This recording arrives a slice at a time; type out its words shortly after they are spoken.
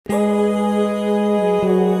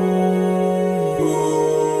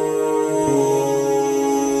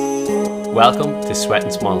Welcome to Sweat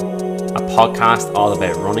and Small, a podcast all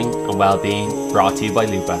about running and well-being, brought to you by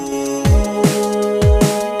Lupa.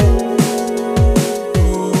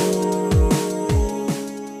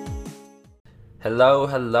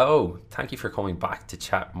 Hello. Thank you for coming back to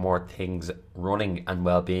chat more things running and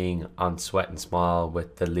well-being on Sweat and Small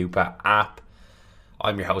with the Lupa app.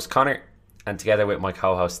 I'm your host Connor, and together with my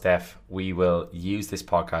co-host Steph, we will use this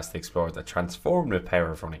podcast to explore the transformative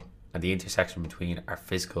power of running and the intersection between our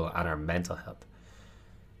physical and our mental health.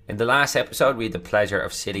 In the last episode, we had the pleasure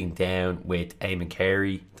of sitting down with Eamon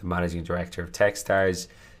Carey, the managing director of Techstars,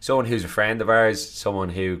 someone who's a friend of ours, someone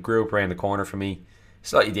who grew up around the corner from me,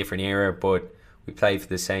 slightly different era, but we played for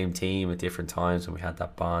the same team at different times and we had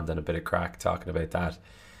that bond and a bit of crack talking about that.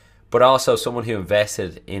 But also someone who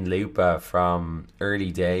invested in Lupa from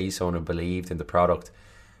early days, someone who believed in the product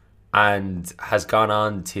and has gone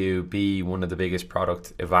on to be one of the biggest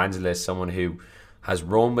product evangelists, someone who has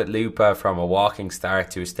run with Lupa from a walking start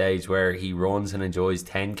to a stage where he runs and enjoys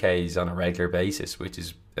 10Ks on a regular basis, which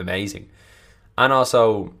is amazing. And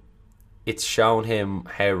also, it's shown him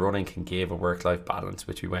how running can give a work-life balance,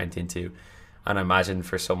 which we went into. And I imagine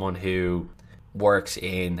for someone who works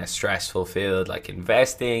in a stressful field like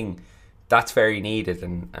investing, that's very needed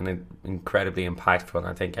and incredibly impactful. And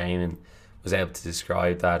I think Eamon was able to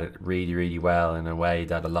describe that really, really well in a way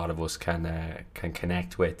that a lot of us can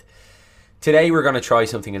connect with. Today we're going to try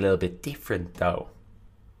something a little bit different though.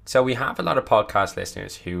 So we have a lot of podcast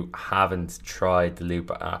listeners who haven't tried the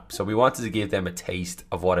Lupa app. So we wanted to give them a taste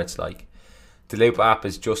of what it's like. The Lupa app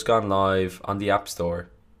has just gone live on the App Store.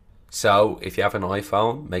 So if you have an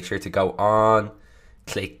iPhone, make sure to go on,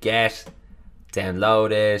 click get,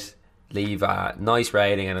 download it, leave a nice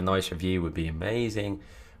rating and a nice review would be amazing.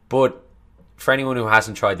 But for anyone who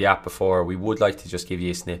hasn't tried the app before, we would like to just give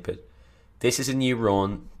you a snippet. This is a new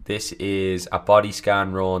run. This is a body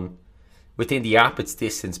scan run. Within the app, it's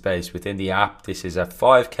distance-based. Within the app, this is a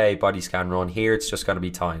 5K body scan run. Here, it's just going to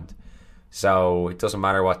be timed. So it doesn't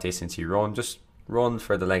matter what distance you run. Just run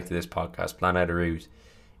for the length of this podcast. Plan out a route.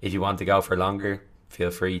 If you want to go for longer, feel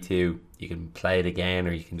free to. You can play it again,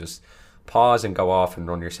 or you can just pause and go off and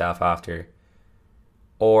run yourself after.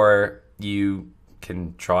 Or you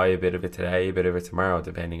can try a bit of it today, a bit of it tomorrow,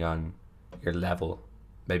 depending on your level.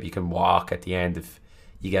 Maybe you can walk at the end if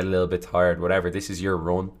you get a little bit tired, whatever. This is your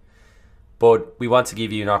run. But we want to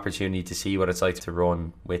give you an opportunity to see what it's like to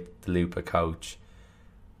run with the Lupa coach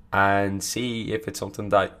and see if it's something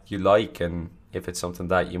that you like and if it's something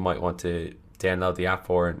that you might want to download the app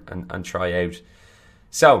for and try out.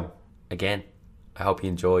 So, again, I hope you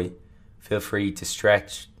enjoy. Feel free to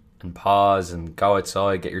stretch and pause and go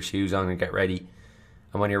outside, get your shoes on and get ready.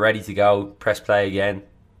 And when you're ready to go, press play again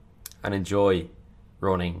and enjoy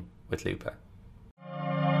running with Lupa.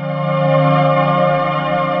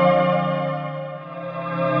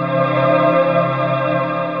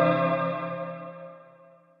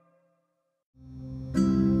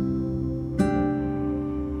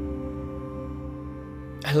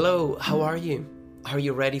 Hello, how are you? Are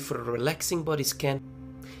you ready for a relaxing body scan?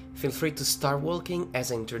 Feel free to start walking as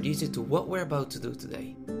I introduce you to what we're about to do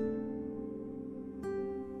today.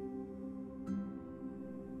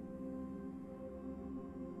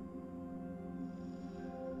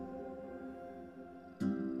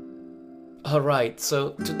 Alright,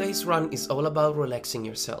 so today's run is all about relaxing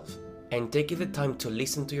yourself and taking the time to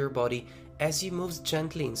listen to your body as you move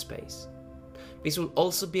gently in space. This will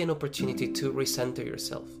also be an opportunity to recenter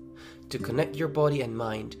yourself, to connect your body and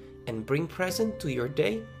mind and bring present to your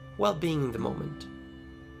day while being in the moment.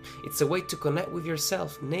 It's a way to connect with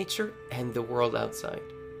yourself, nature and the world outside.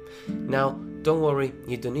 Now, don't worry,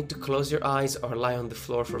 you don't need to close your eyes or lie on the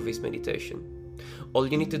floor for this meditation. All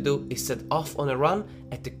you need to do is set off on a run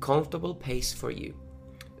at a comfortable pace for you.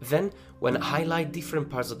 Then, when I highlight different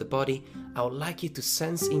parts of the body, I would like you to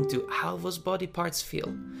sense into how those body parts feel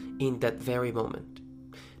in that very moment.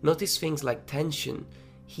 Notice things like tension,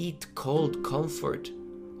 heat, cold, comfort,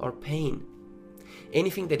 or pain.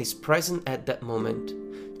 Anything that is present at that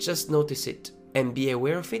moment, just notice it and be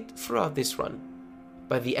aware of it throughout this run.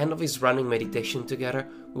 By the end of this running meditation together,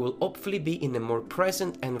 we will hopefully be in a more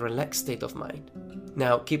present and relaxed state of mind.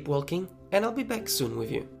 Now keep walking and I'll be back soon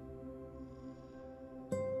with you.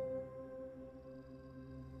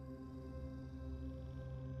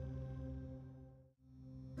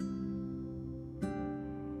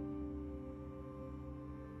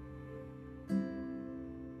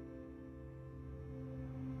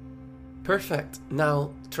 Perfect.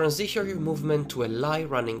 Now transition your movement to a light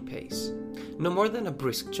running pace, no more than a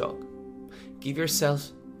brisk jog. Give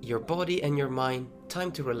yourself your body and your mind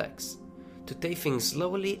time to relax, to take things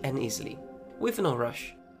slowly and easily, with no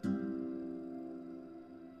rush.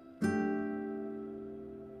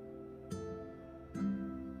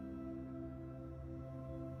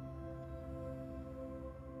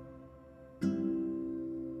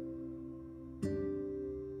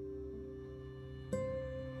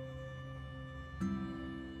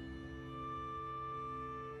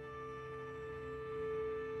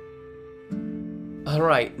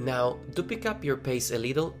 Alright, now do pick up your pace a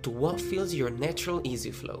little to what feels your natural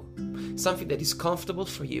easy flow. Something that is comfortable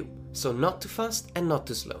for you, so not too fast and not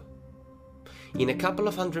too slow. In a couple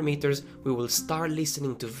of 100 meters, we will start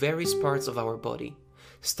listening to various parts of our body,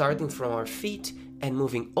 starting from our feet and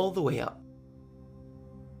moving all the way up.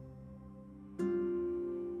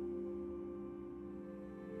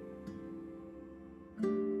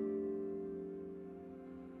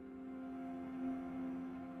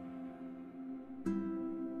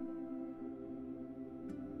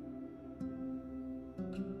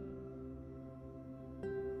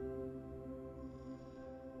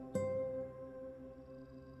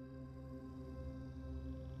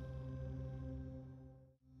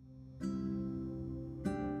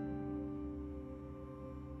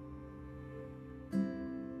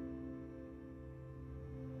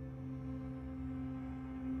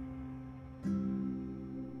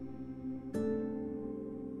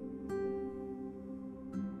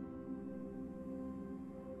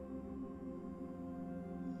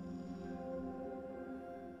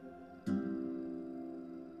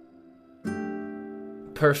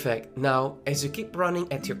 Perfect. Now, as you keep running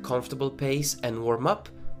at your comfortable pace and warm up,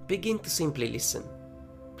 begin to simply listen.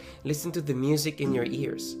 Listen to the music in your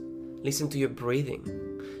ears. Listen to your breathing.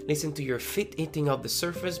 Listen to your feet hitting off the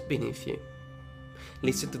surface beneath you.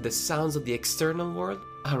 Listen to the sounds of the external world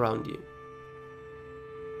around you.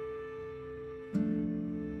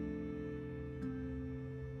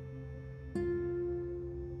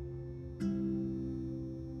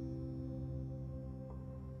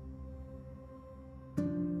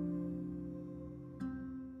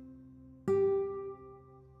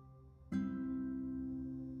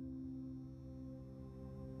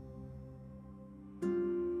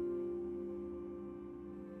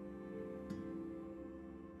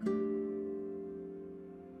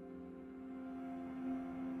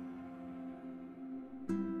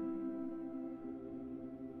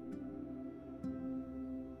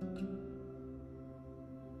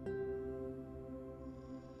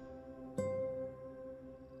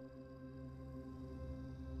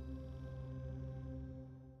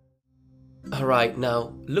 Alright,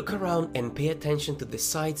 now look around and pay attention to the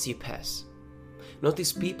sights you pass.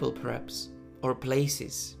 Notice people perhaps, or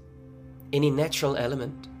places, any natural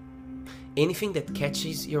element, anything that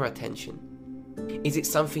catches your attention. Is it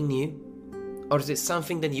something new, or is it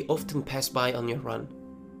something that you often pass by on your run?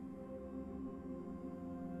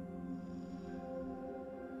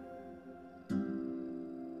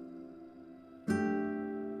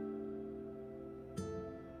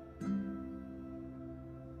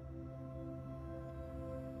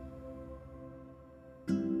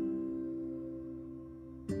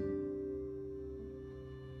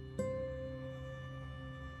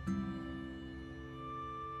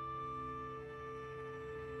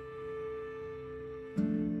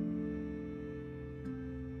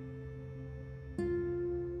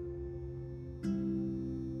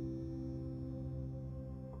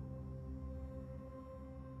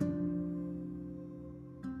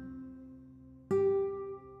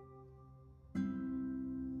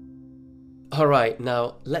 Alright,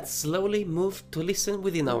 now let's slowly move to listen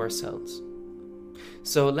within ourselves.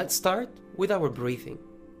 So let's start with our breathing.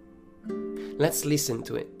 Let's listen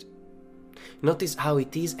to it. Notice how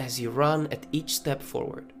it is as you run at each step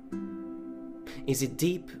forward. Is it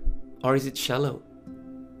deep or is it shallow?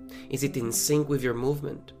 Is it in sync with your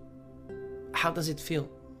movement? How does it feel?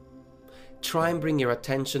 Try and bring your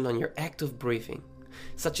attention on your act of breathing,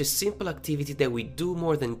 such a simple activity that we do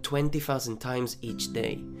more than 20,000 times each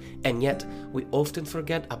day, and yet we often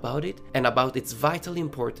forget about it and about its vital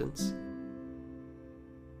importance.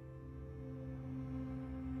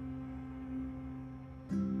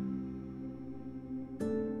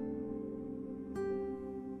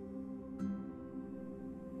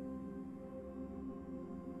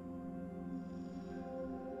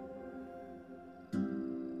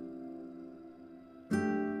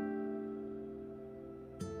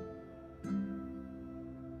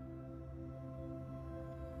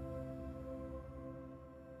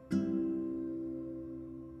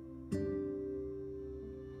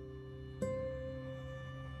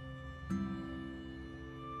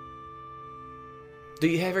 Do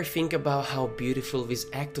you ever think about how beautiful this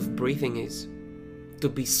act of breathing is? To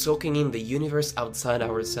be soaking in the universe outside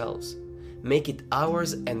ourselves, make it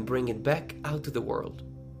ours and bring it back out to the world.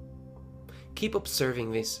 Keep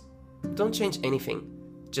observing this. Don't change anything.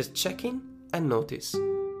 Just check in and notice.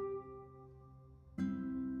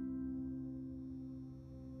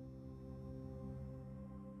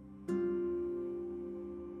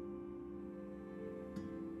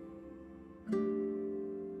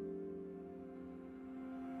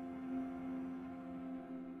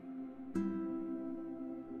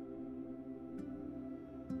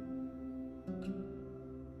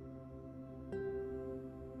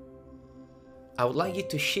 I would like you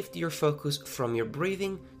to shift your focus from your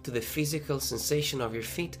breathing to the physical sensation of your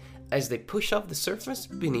feet as they push off the surface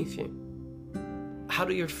beneath you. How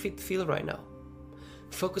do your feet feel right now?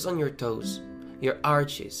 Focus on your toes, your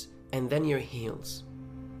arches, and then your heels.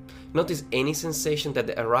 Notice any sensation that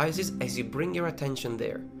arises as you bring your attention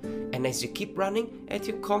there, and as you keep running at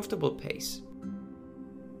your comfortable pace.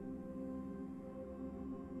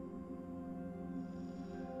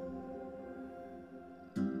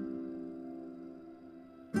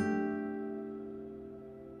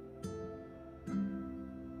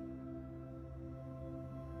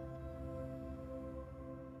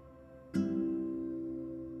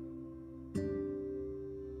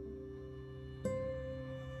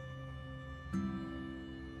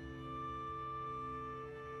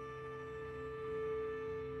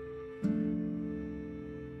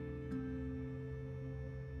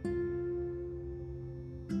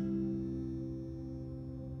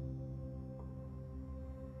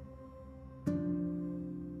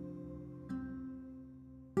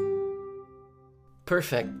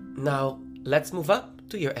 Perfect. Now let's move up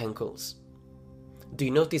to your ankles. Do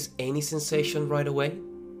you notice any sensation right away?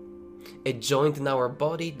 A joint in our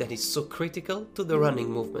body that is so critical to the running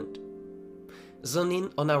movement. Zone in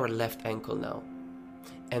on our left ankle now,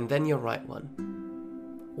 and then your right one.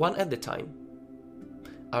 One at a time.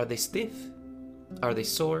 Are they stiff? Are they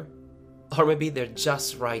sore? Or maybe they're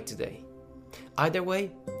just right today. Either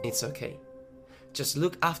way, it's okay. Just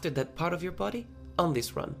look after that part of your body on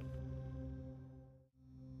this run.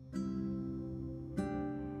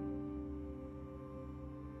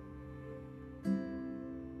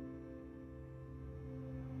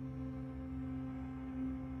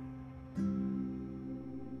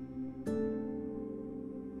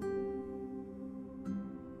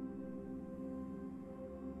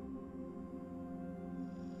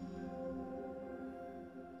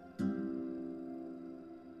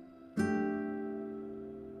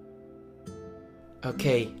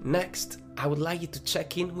 Okay, next, I would like you to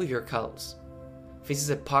check in with your calves. This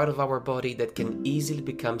is a part of our body that can easily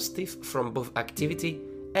become stiff from both activity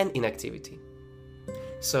and inactivity.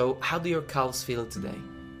 So, how do your calves feel today?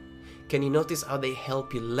 Can you notice how they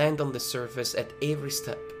help you land on the surface at every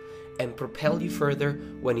step and propel you further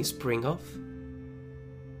when you spring off?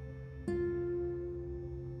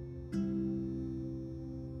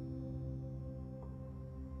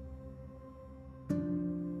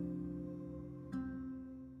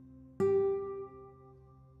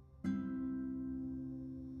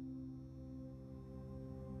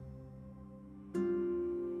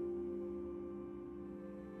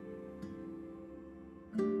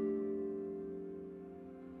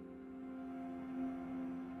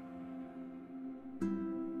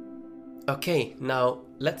 Okay, now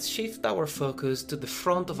let's shift our focus to the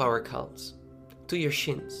front of our calves, to your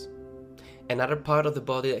shins, another part of the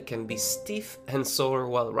body that can be stiff and sore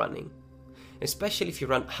while running. Especially if you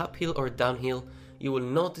run uphill or downhill, you will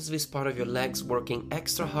notice this part of your legs working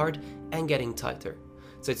extra hard and getting tighter.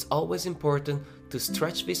 So it's always important to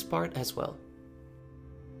stretch this part as well.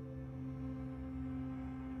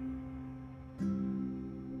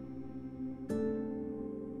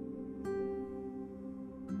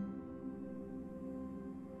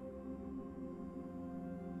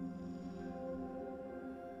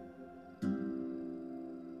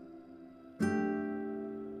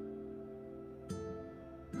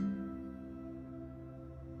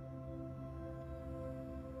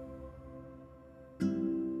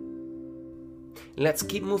 Let's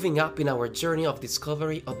keep moving up in our journey of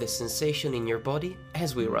discovery of the sensation in your body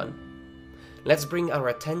as we run. Let's bring our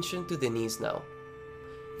attention to the knees now,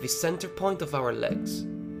 the center point of our legs.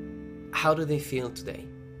 How do they feel today?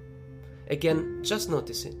 Again, just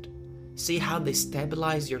notice it. See how they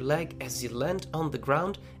stabilize your leg as you land on the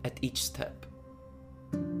ground at each step.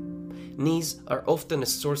 Knees are often a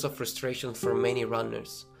source of frustration for many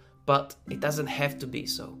runners, but it doesn't have to be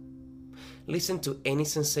so. Listen to any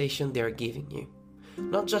sensation they are giving you.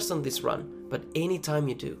 Not just on this run, but any time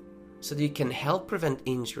you do, so that you can help prevent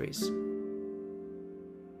injuries.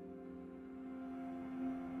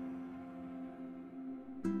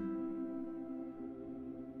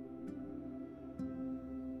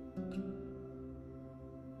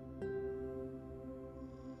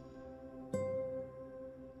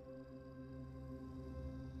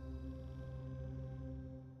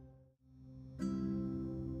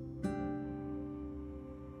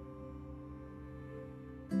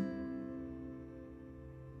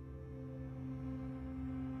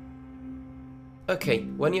 Okay,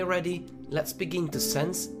 when you're ready, let's begin to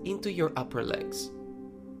sense into your upper legs.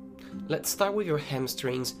 Let's start with your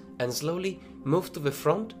hamstrings and slowly move to the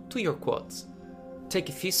front to your quads. Take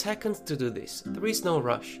a few seconds to do this, there is no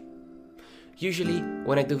rush. Usually,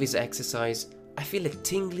 when I do this exercise, I feel a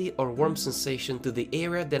tingly or warm sensation to the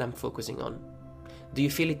area that I'm focusing on. Do you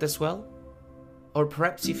feel it as well? Or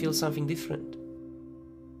perhaps you feel something different?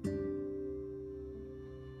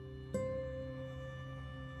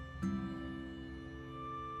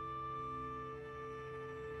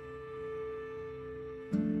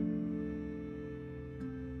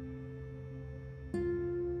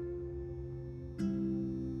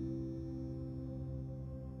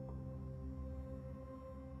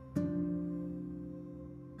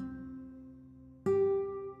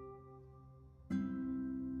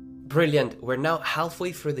 Brilliant, we're now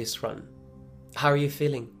halfway through this run. How are you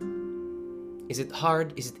feeling? Is it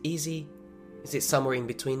hard? Is it easy? Is it somewhere in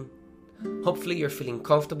between? Hopefully you're feeling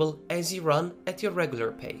comfortable as you run at your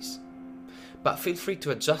regular pace. But feel free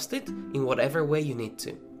to adjust it in whatever way you need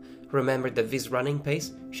to. Remember that this running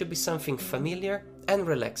pace should be something familiar and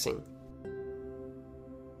relaxing.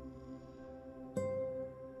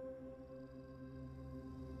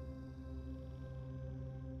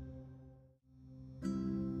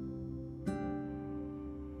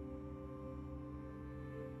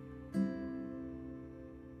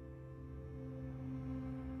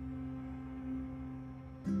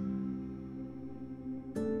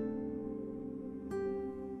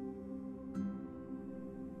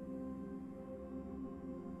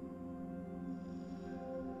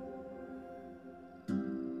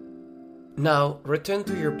 Now return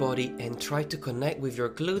to your body and try to connect with your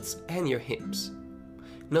glutes and your hips.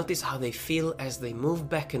 Notice how they feel as they move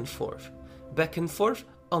back and forth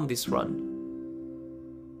on this run.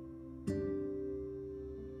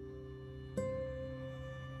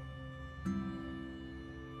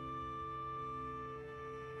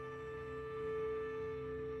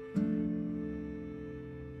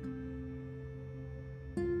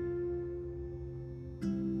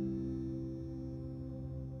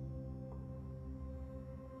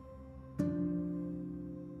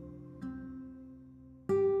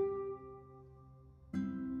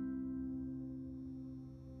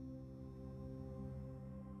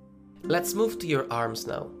 Let's move to your arms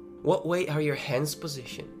now. What way are your hands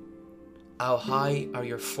positioned? How high are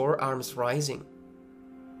your forearms rising?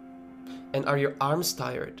 And are your arms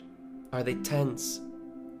tired? Are they tense?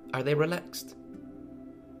 Are they relaxed?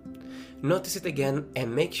 Notice it again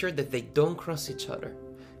and make sure that they don't cross each other,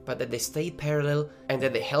 but that they stay parallel and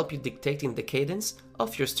that they help you dictating the cadence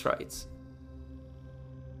of your strides.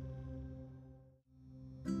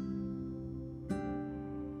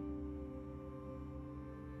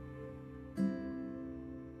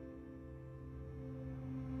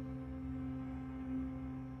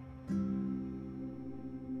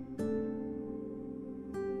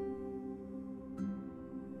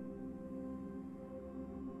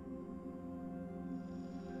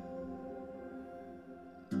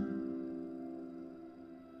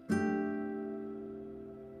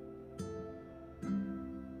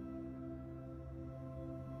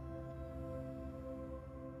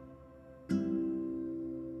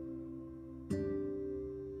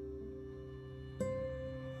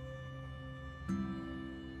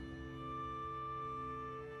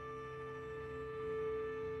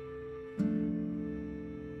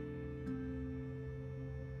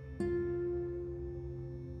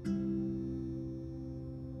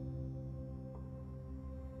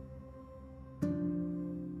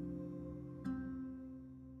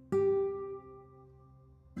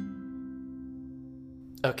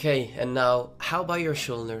 Okay, and now, how about your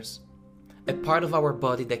shoulders? A part of our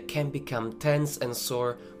body that can become tense and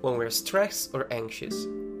sore when we're stressed or anxious.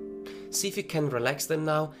 See if you can relax them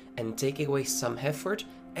now and take away some effort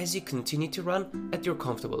as you continue to run at your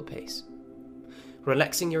comfortable pace.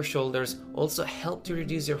 Relaxing your shoulders also helps to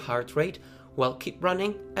reduce your heart rate while keep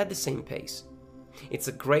running at the same pace. It's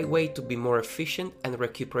a great way to be more efficient and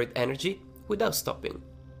recuperate energy without stopping.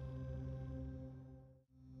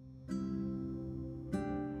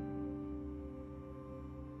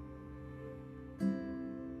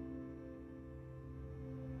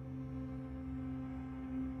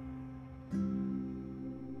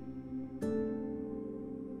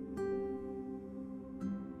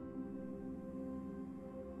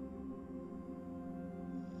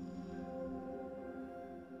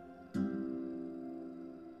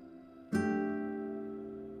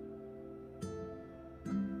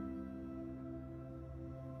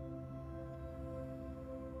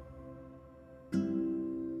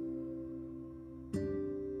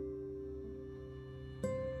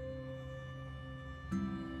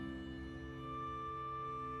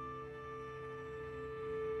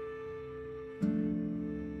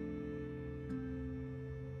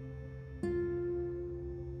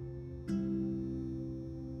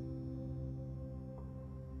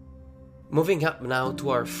 Moving up now to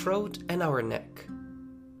our throat and our neck.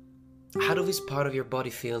 How does this part of your body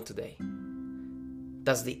feel today?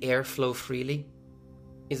 Does the air flow freely?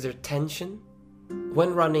 Is there tension?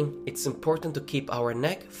 When running, it's important to keep our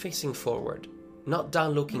neck facing forward, not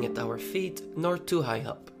down looking at our feet nor too high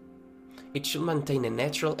up. It should maintain a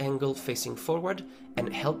natural angle facing forward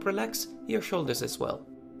and help relax your shoulders as well.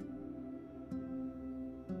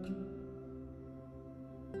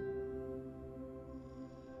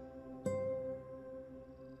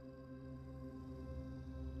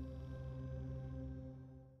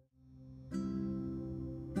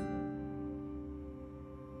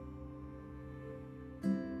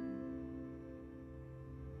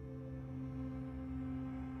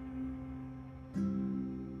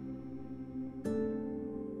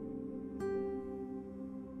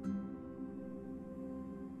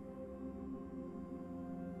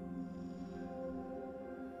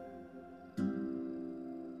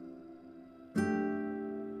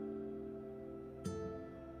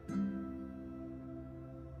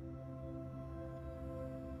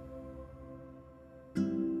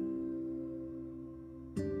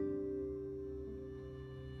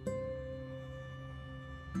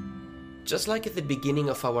 Just like at the beginning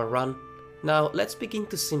of our run, now let's begin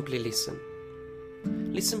to simply listen.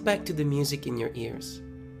 Listen back to the music in your ears.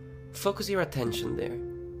 Focus your attention there.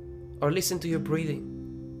 Or listen to your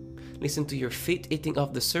breathing. Listen to your feet hitting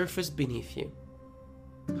off the surface beneath you.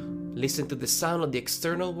 Listen to the sound of the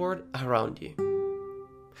external world around you.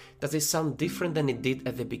 Does it sound different than it did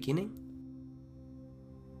at the beginning?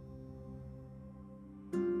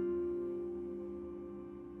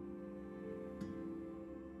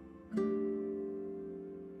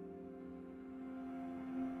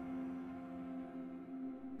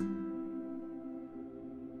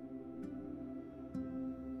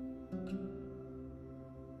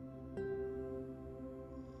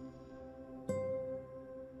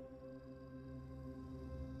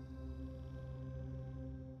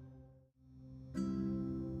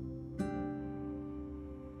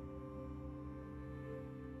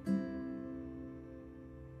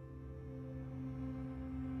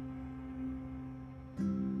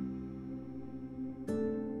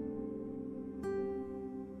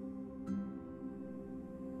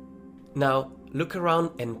 Now, look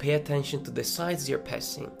around and pay attention to the sights you're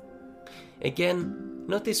passing. Again,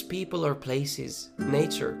 notice people or places,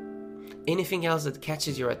 nature, anything else that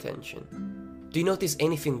catches your attention. Do you notice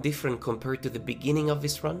anything different compared to the beginning of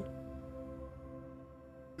this run?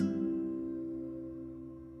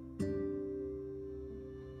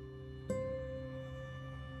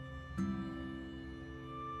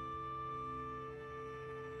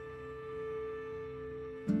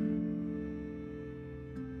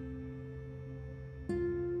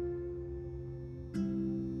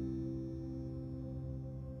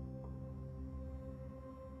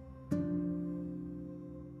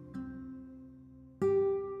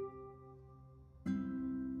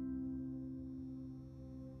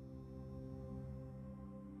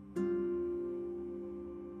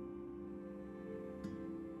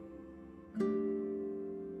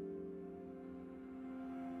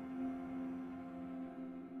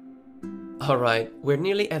 Alright, we're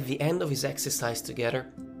nearly at the end of this exercise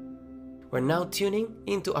together. We're now tuning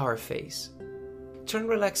into our face. Try and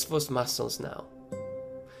relax those muscles now.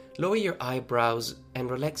 Lower your eyebrows and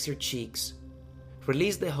relax your cheeks.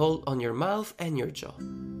 Release the hold on your mouth and your jaw.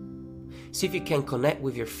 See if you can connect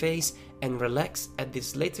with your face and relax at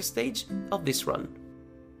this later stage of this run.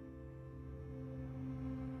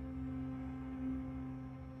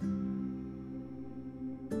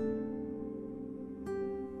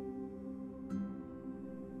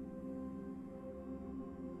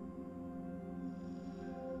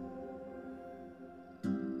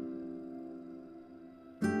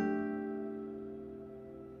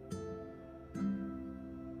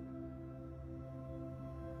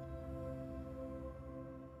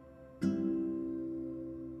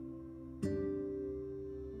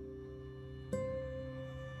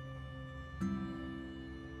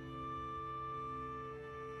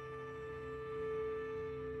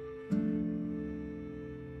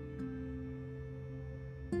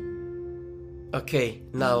 Okay,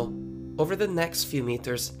 now, over the next few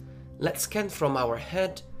meters, let's scan from our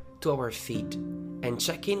head to our feet and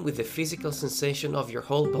check in with the physical sensation of your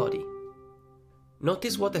whole body.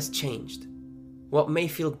 Notice what has changed, what may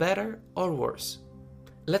feel better or worse.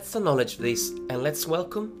 Let's acknowledge this and let's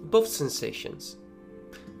welcome both sensations.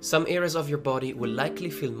 Some areas of your body will likely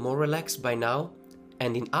feel more relaxed by now,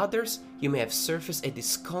 and in others you may have surfaced a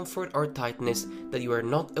discomfort or tightness that you were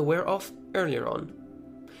not aware of earlier on.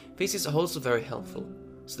 This is also very helpful.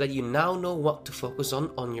 so that you now know what to focus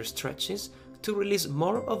on your stretches to release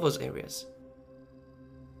more of those areas.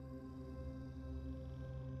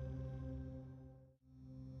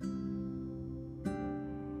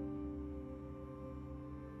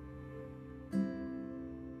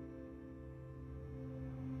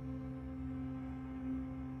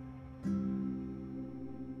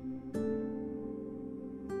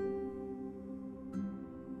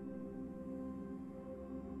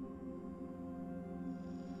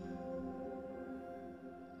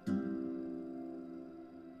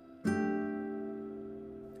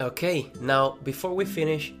 Okay, now before we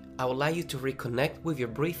finish, I would like you to reconnect with your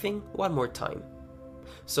breathing one more time.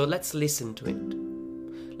 So let's listen to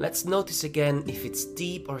it. Let's notice again if it's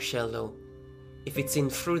deep or shallow, if it's in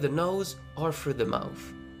through the nose or through the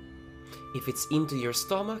mouth, if it's into your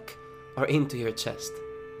stomach or into your chest.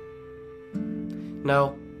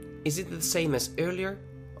 Now, is it the same as earlier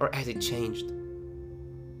or has it changed?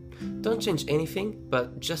 Don't change anything,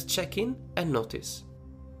 but just check in and notice.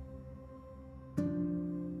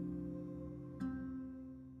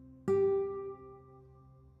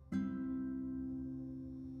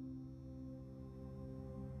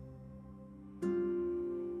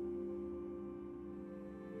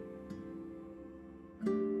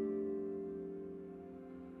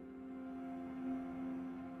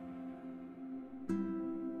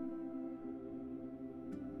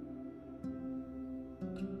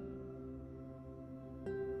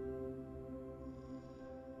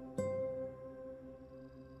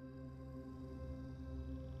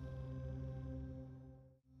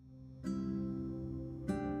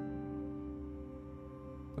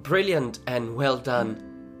 Brilliant and well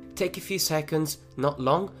done. Take a few seconds, not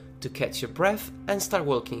long, to catch your breath and start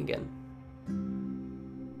walking again.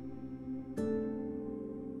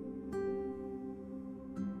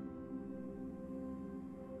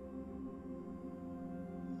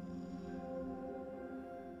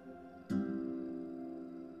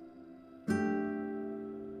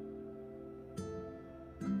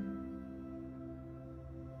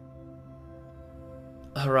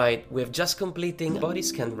 Alright, we have just completing body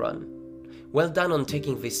scan run. Well done on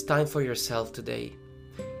taking this time for yourself today.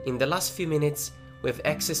 In the last few minutes, we have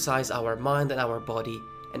exercised our mind and our body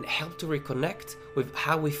and helped to reconnect with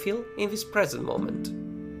how we feel in this present moment.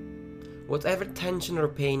 Whatever tension or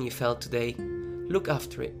pain you felt today, look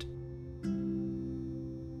after it.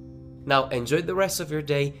 Now enjoy the rest of your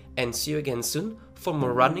day and see you again soon for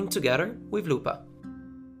more running together with Lupa.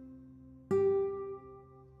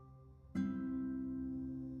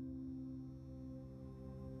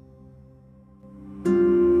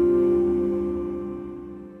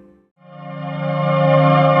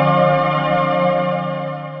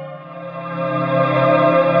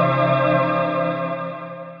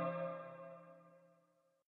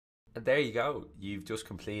 There you go. You've just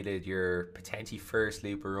completed your potentially first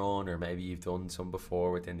Lupa run, or maybe you've done some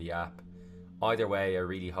before within the app. Either way, I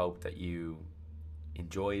really hope that you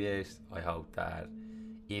enjoyed it. I hope that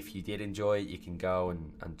if you did enjoy it, you can go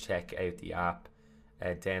and check out the app,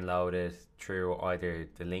 download it through either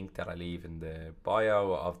the link that I leave in the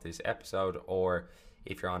bio of this episode, or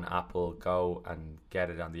if you're on Apple, go and get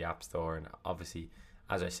it on the App Store. And obviously,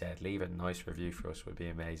 as I said, leave a nice review for us, would be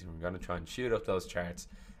amazing. We're going to try and shoot up those charts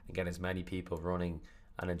and get as many people running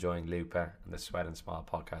and enjoying Lupa and the Sweat and Smile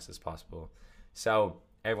podcast as possible. So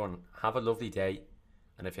everyone, have a lovely day,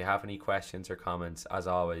 and if you have any questions or comments, as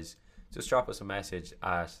always, just drop us a message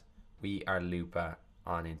at We Are Lupa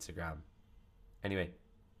on Instagram. Anyway,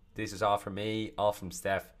 this is all from me, all from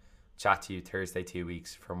Steph. Chat to you Thursday 2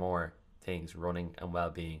 weeks for more things running and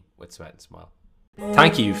well-being with Sweat and Smile.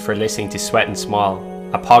 Thank you for listening to Sweat and Smile,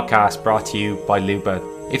 a podcast brought to you by Lupa.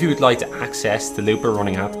 If you would like to access the Lupa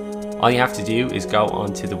running app, all you have to do is go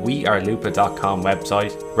onto the wearelupa.com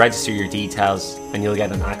website, register your details, and you'll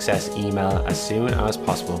get an access email as soon as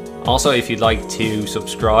possible. Also, if you'd like to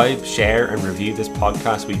subscribe, share, and review this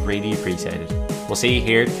podcast, we'd really appreciate it. We'll see you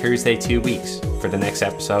here Thursday 2 weeks for the next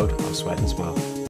episode of Sweat and Smile.